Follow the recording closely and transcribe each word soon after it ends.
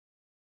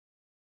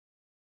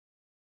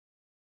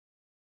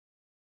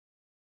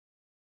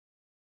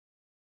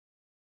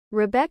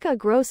Rebecca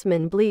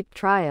Grossman bleep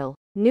trial.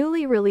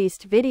 Newly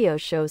released video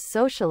shows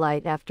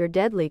socialite after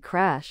deadly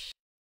crash.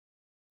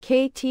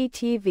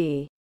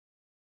 KTTV.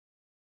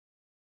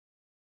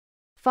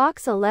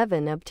 Fox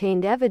 11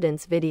 obtained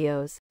evidence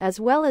videos, as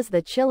well as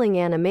the chilling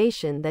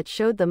animation that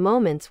showed the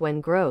moments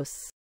when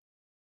Grossman's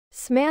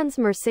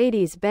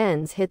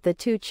Mercedes-Benz hit the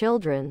two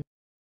children.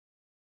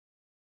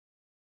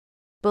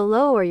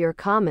 Below are your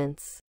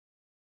comments.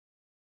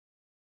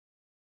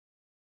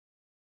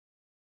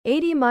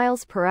 80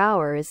 miles per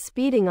hour is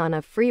speeding on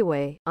a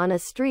freeway, on a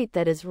street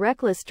that is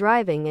reckless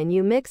driving, and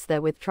you mix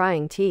that with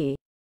trying to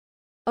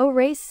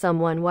race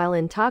someone while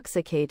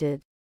intoxicated.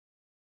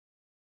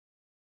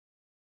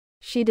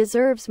 She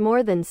deserves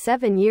more than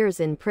 7 years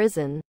in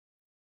prison.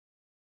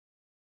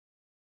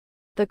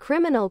 The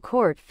criminal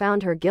court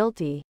found her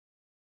guilty.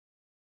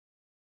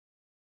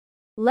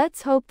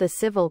 Let's hope the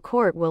civil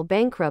court will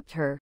bankrupt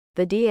her.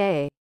 The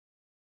DA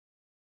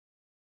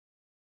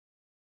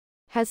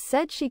has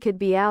said she could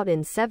be out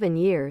in 7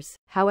 years,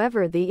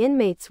 however the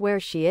inmates where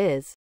she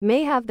is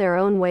may have their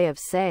own way of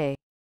settling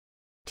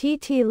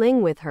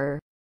with her.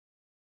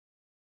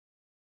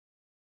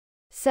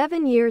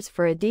 7 years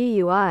for a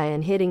DUI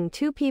and hitting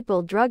 2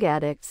 people. Drug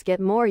addicts get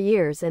more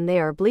years and they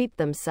are bleep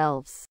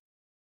themselves.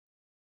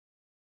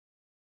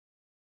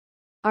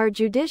 Our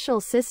judicial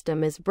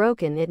system is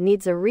broken. It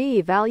needs a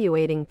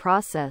re-evaluating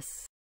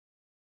process.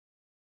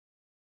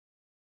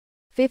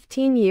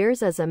 15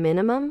 years as a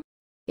minimum?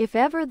 If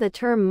ever the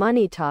term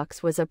money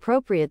talks was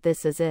appropriate,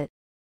 this is it.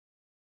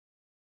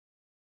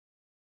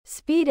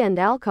 Speed and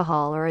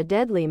alcohol are a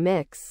deadly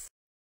mix.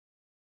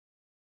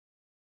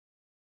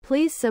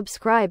 Please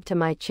subscribe to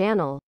my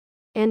channel.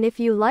 And if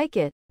you like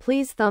it,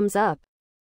 please thumbs up.